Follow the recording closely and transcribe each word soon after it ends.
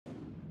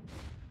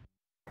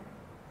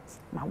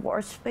My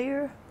worst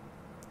fear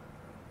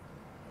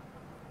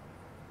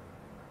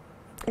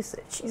is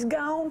that she's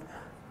gone.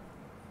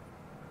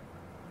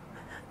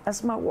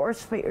 That's my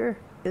worst fear,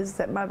 is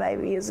that my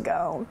baby is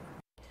gone.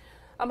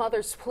 A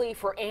mother's plea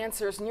for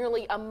answers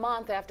nearly a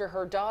month after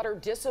her daughter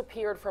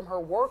disappeared from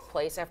her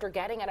workplace after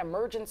getting an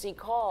emergency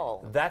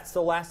call. That's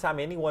the last time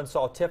anyone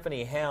saw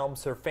Tiffany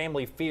Helms. Her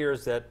family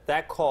fears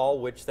that call,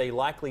 which they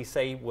likely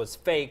say was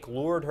fake,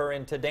 lured her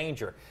into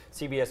danger.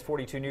 CBS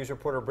 42 News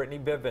reporter Brittany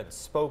Bivens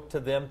spoke to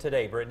them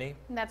today. Brittany?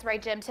 That's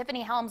right, Jim.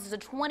 Tiffany Helms is a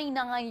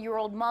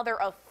 29-year-old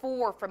mother of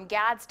 4 from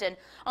Gadsden.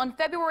 On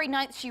February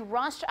 9th, she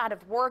rushed out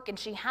of work and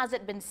she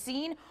hasn't been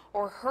seen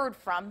or heard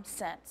from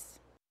since.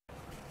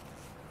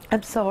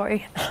 I'm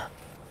sorry.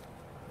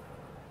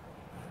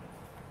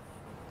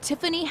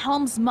 Tiffany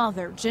Helms'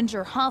 mother,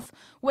 Ginger Huff,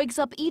 wakes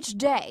up each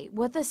day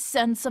with a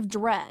sense of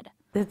dread.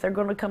 That they're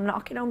going to come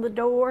knocking on the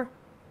door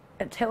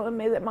and telling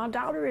me that my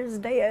daughter is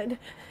dead.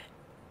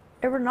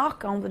 Every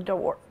knock on the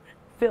door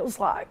feels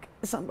like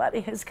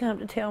somebody has come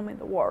to tell me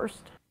the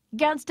worst.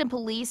 Gadsden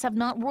police have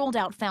not ruled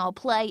out foul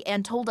play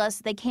and told us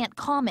they can't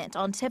comment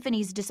on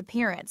Tiffany's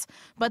disappearance,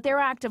 but they're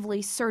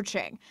actively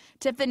searching.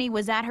 Tiffany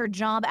was at her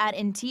job at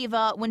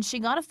Intiva when she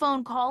got a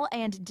phone call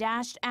and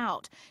dashed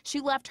out. She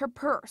left her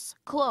purse,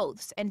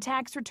 clothes, and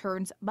tax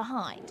returns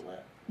behind.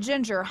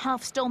 Ginger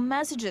Huff still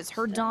messages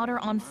her daughter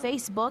on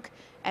Facebook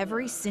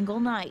every single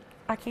night.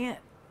 I can't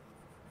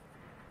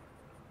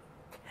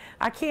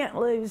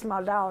lose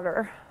my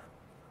daughter.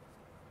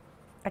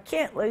 I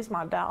can't lose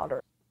my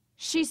daughter.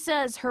 She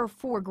says her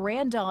 4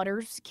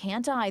 granddaughters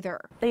can't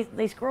either.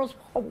 These girls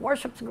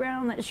worship the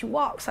ground that she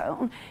walks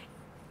on.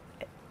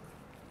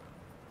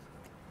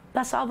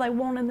 That's all they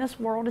want in this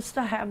world, is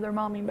to have their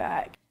mommy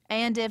back.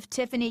 And if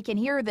Tiffany can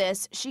hear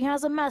this, she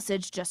has a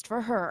message just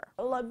for her.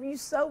 I love you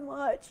so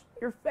much.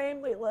 Your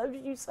family loves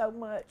you so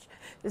much.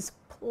 Just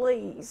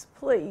please,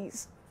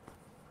 please,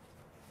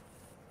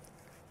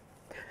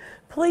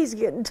 please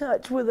get in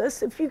touch with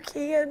us if you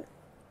can.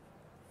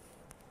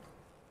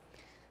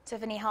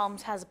 Tiffany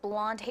Helms has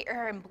blonde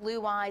hair and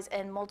blue eyes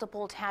and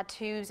multiple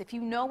tattoos. If you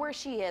know where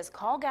she is,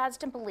 call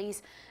Gadsden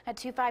Police at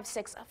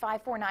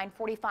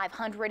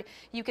 256-549-4500.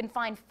 You can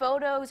find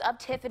photos of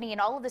Tiffany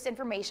and all of this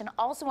information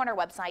also on our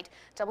website,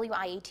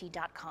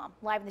 WIAT.com.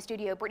 Live in the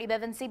studio, Brittany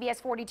Bivens, CBS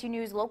 42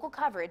 News, local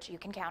coverage you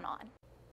can count on.